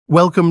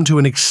Welcome to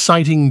an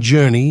exciting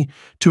journey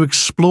to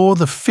explore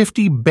the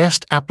 50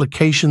 best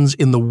applications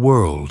in the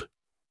world.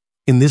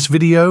 In this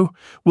video,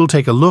 we'll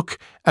take a look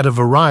at a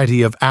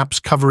variety of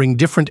apps covering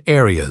different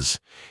areas,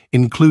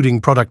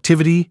 including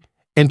productivity,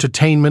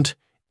 entertainment,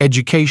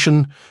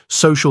 education,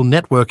 social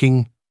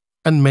networking,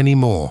 and many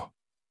more.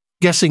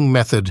 Guessing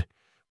method.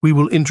 We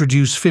will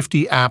introduce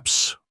 50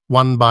 apps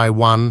one by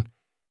one,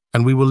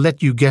 and we will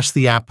let you guess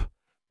the app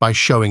by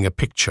showing a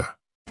picture.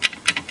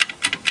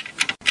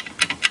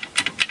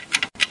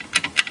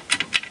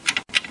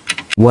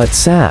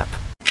 WhatsApp,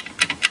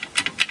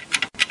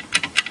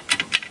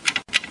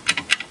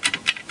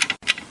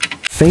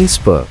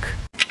 Facebook,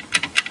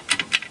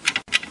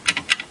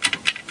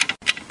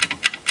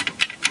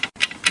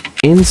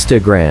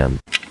 Instagram,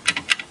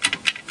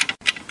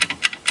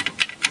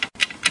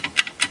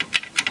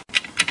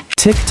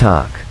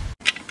 TikTok,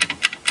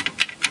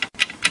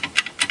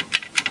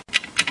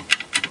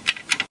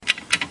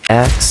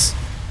 X,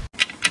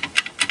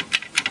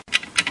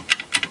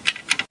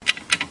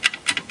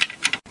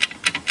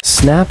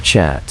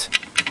 Snapchat,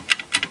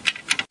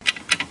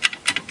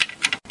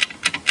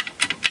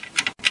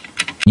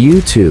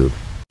 YouTube,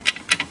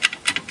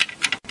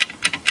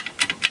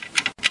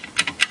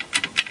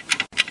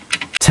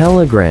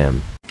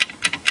 Telegram,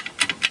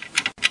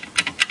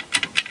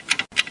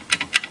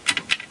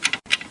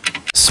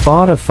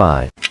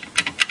 Spotify,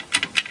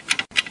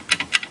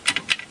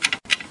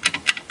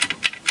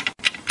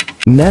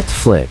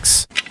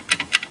 Netflix,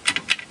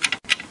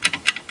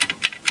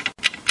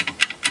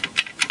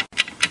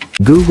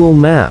 Google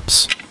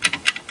Maps,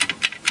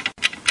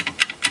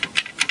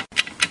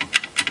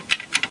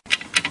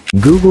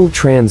 Google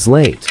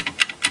Translate,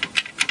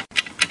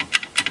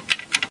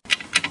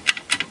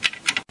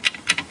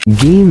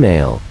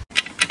 Gmail,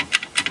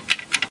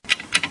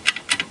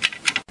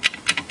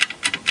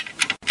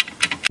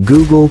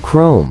 Google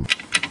Chrome,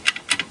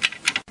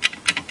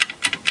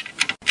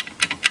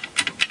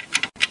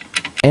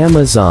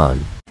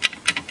 Amazon,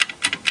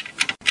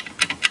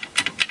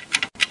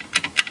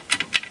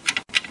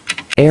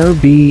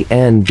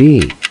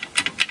 Airbnb,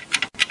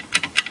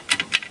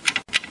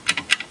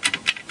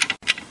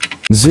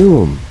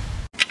 Zoom,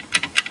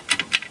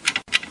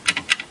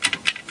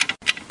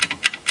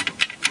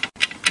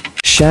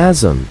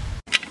 Shazam,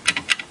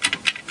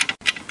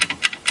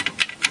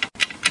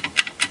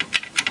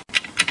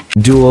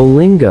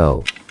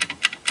 Duolingo,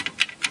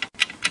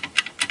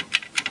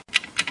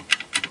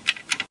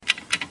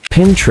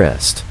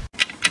 Pinterest,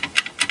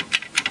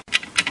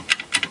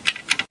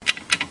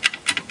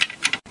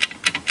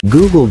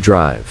 Google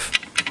Drive,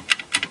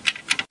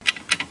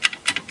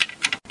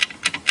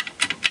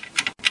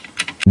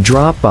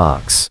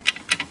 Dropbox,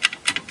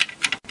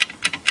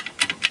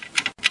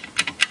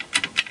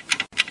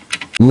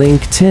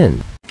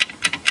 LinkedIn,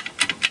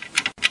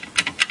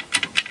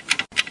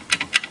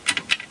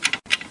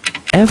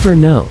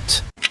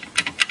 Evernote,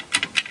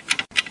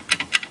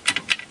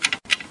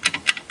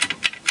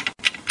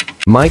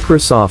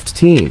 Microsoft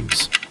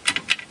Teams,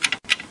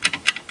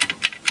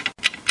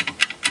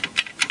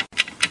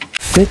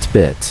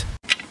 Fitbit,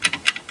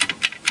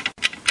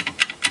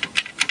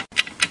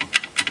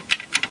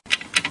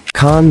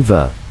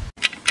 Canva,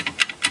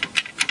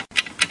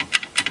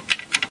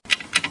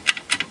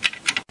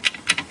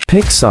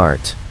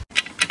 PixArt,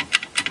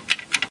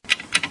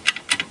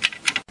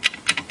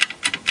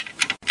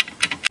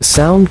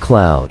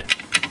 SoundCloud,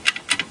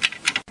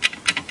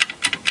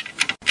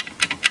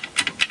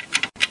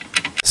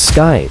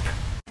 Skype,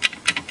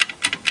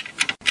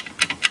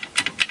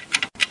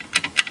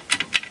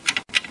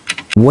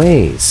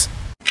 Waze,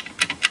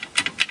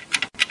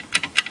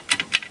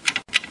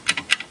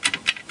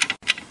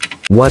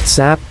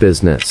 WhatsApp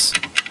Business,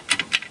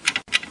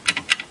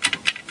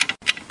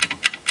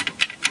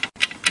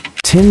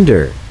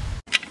 Tinder,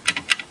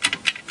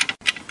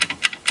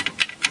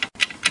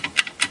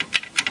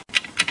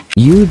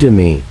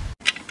 Udemy,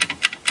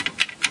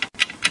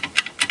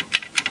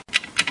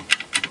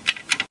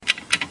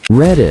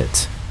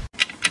 Reddit,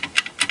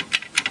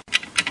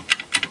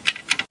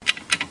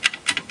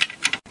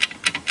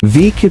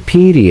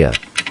 Wikipedia,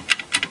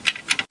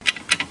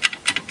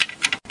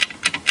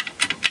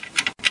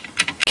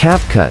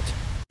 CapCut,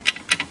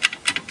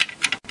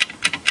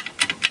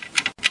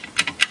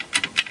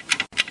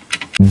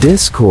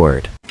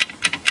 Discord,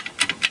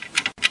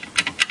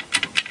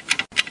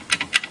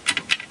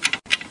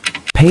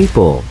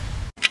 PayPal,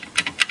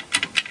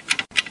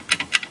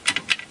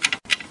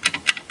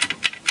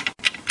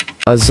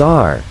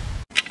 Azar,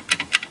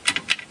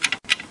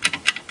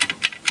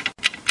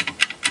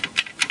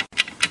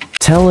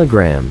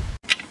 Telegram,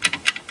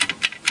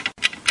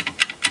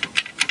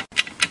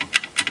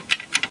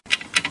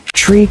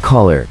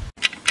 Treecaller,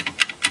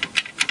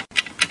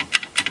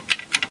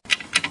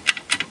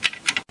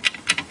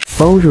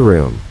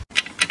 Photoroom,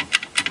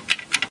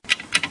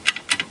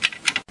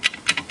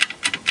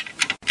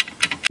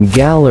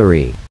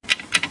 Gallery,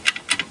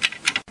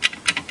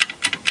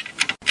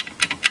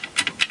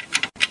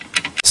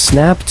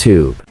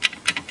 SnapTube,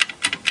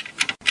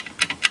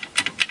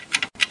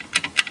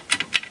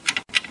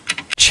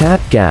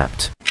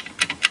 ChatGapt.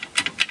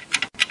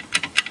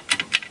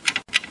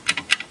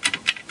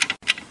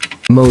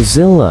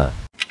 Mozilla.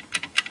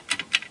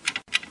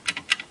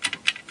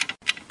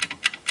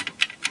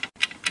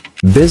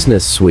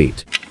 Business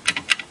Suite.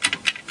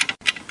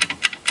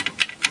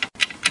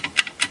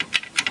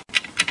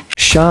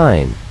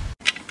 Shine.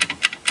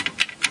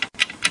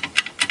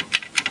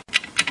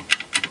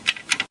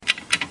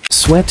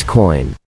 Sweatcoin.